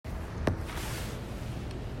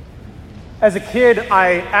As a kid,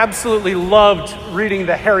 I absolutely loved reading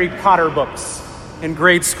the Harry Potter books in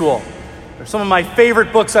grade school. They're some of my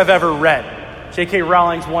favorite books I've ever read. J.K.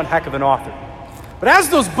 Rowling's one heck of an author. But as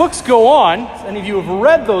those books go on, any of you who have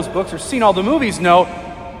read those books or seen all the movies know,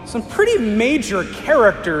 some pretty major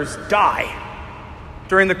characters die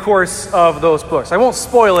during the course of those books. I won't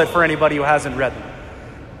spoil it for anybody who hasn't read them.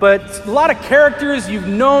 But a lot of characters you've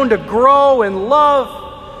known to grow and love.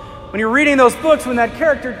 When you're reading those books, when that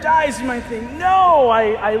character dies, you might think, no,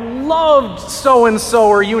 I loved so-and-so,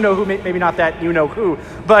 or you know who, maybe not that you know who,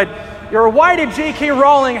 but why did J.K.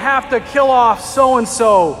 Rowling have to kill off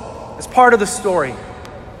so-and-so as part of the story?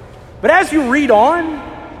 But as you read on,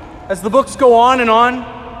 as the books go on and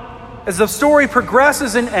on, as the story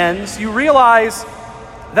progresses and ends, you realize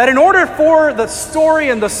that in order for the story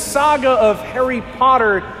and the saga of Harry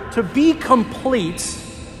Potter to be complete,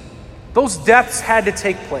 those deaths had to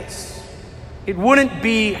take place. It wouldn't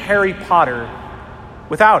be Harry Potter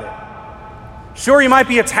without it. Sure, you might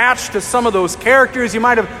be attached to some of those characters. You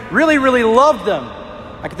might have really, really loved them.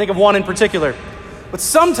 I can think of one in particular. But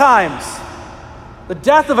sometimes the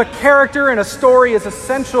death of a character in a story is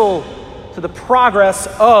essential to the progress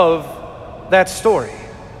of that story.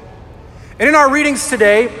 And in our readings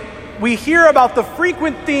today, we hear about the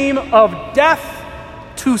frequent theme of death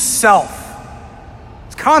to self.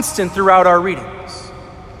 Constant throughout our readings.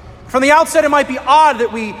 From the outset, it might be odd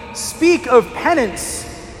that we speak of penance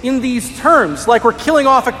in these terms, like we're killing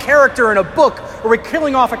off a character in a book or we're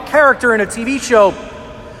killing off a character in a TV show.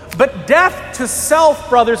 But death to self,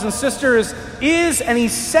 brothers and sisters, is an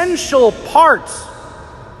essential part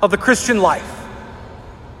of the Christian life.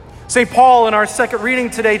 St. Paul, in our second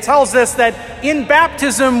reading today, tells us that in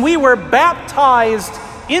baptism we were baptized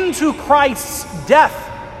into Christ's death.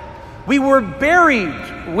 We were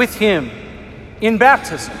buried with him in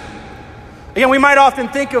baptism. Again, we might often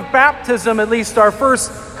think of baptism, at least our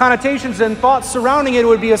first connotations and thoughts surrounding it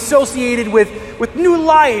would be associated with new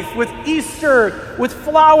life, with Easter, with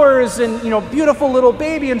flowers and, beautiful little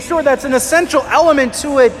baby. And sure, that's an essential element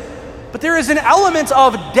to it, but there is an element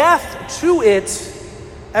of death to it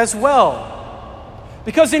as well.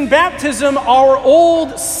 Because in baptism, our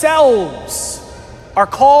old selves are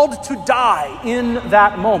called to die in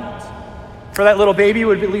that moment. For that little baby, it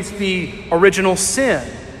would at least be original sin.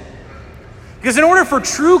 Because in order for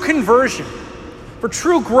true conversion, for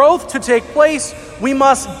true growth to take place, we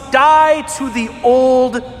must die to the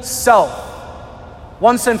old self,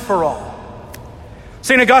 once and for all.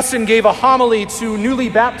 St. Augustine gave a homily to newly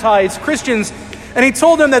baptized Christians, and he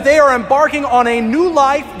told them that they are embarking on a new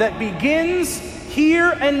life that begins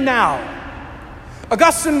here and now.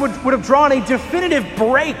 Augustine would have drawn a definitive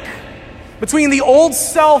break between the old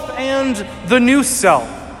self and the new self.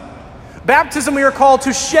 Baptism, we are called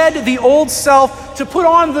to shed the old self, to put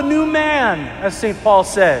on the new man, as St. Paul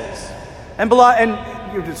says. And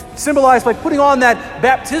symbolized by putting on that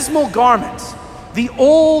baptismal garment. The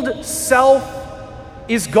old self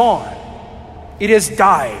is gone. It has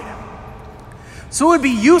died. So it would be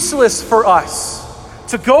useless for us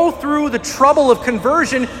to go through the trouble of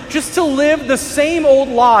conversion just to live the same old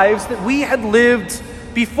lives that we had lived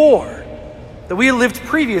before, that we had lived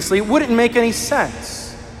previously. It wouldn't make any sense.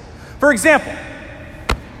 For example,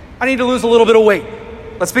 I need to lose a little bit of weight.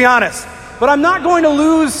 Let's be honest. But I'm not going to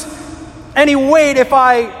lose any weight if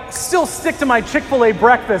I still stick to my Chick-fil-A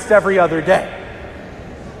breakfast every other day.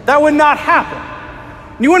 That would not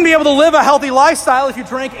happen. You wouldn't be able to live a healthy lifestyle if you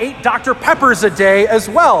drank 8 Dr. Peppers a day as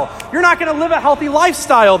well. You're not going to live a healthy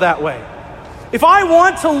lifestyle that way. If I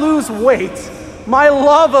want to lose weight, my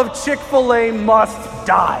love of Chick-fil-A must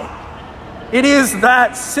die. It is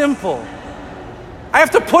that simple. I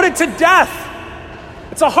have to put it to death.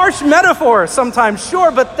 It's a harsh metaphor sometimes, sure,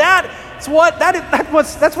 but that's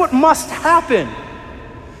what must happen.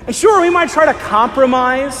 And sure, we might try to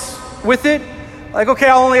compromise with it. Like, okay,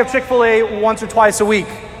 I'll only have Chick-fil-A once or twice a week.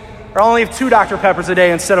 Or I'll only have 2 Dr. Peppers a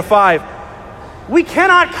day instead of 5. We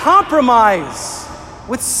cannot compromise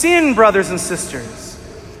with sin, brothers and sisters.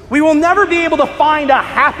 We will never be able to find a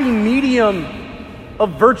happy medium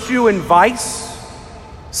of virtue and vice.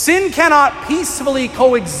 Sin cannot peacefully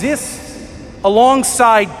coexist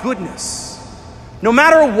alongside goodness, no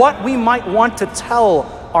matter what we might want to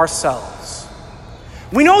tell ourselves.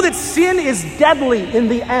 We know that sin is deadly in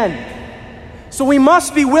the end, so we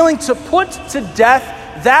must be willing to put to death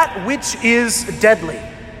that which is deadly.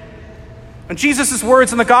 And Jesus'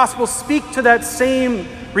 words in the gospel speak to that same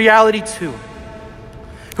reality too.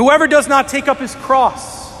 Whoever does not take up his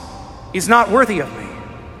cross is not worthy of me.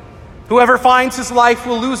 Whoever finds his life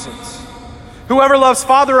will lose it. Whoever loves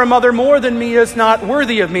father or mother more than me is not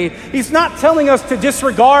worthy of me. He's not telling us to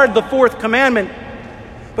disregard the fourth commandment,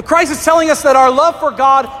 but Christ is telling us that our love for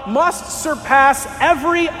God must surpass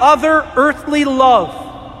every other earthly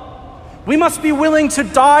love. We must be willing to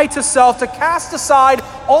die to self, to cast aside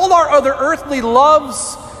all our other earthly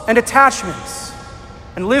loves and attachments,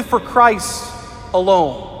 and live for Christ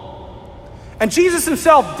alone. And Jesus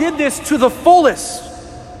himself did this to the fullest.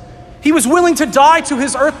 He was willing to die to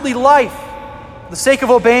his earthly life for the sake of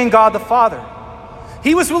obeying God the Father.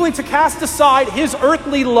 He was willing to cast aside his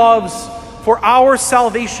earthly loves for our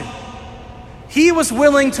salvation. He was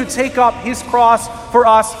willing to take up his cross for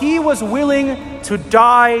us. He was willing to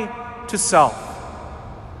die to self.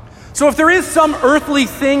 So if there is some earthly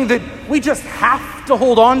thing that we just have to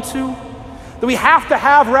hold on to, that we have to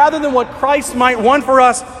have rather than what Christ might want for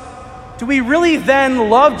us, do we really then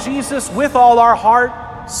love Jesus with all our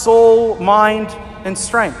heart, soul, mind, and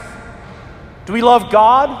strength? Do we love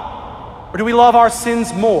God, or do we love our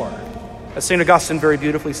sins more, as St. Augustine very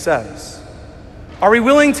beautifully says? Are we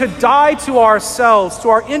willing to die to ourselves, to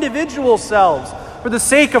our individual selves, for the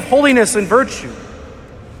sake of holiness and virtue?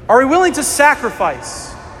 Are we willing to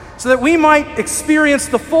sacrifice so that we might experience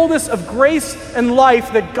the fullness of grace and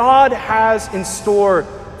life that God has in store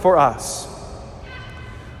for us?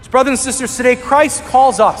 So, brothers and sisters, today Christ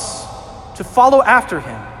calls us to follow after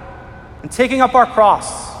him in taking up our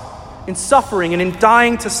cross, in suffering, and in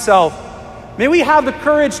dying to self. May we have the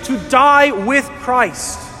courage to die with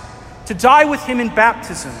Christ, to die with him in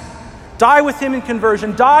baptism, die with him in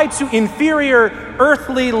conversion, die to inferior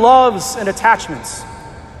earthly loves and attachments,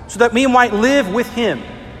 so that we might live with him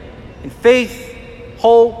in faith,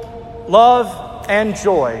 hope, love, and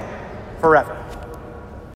joy forever.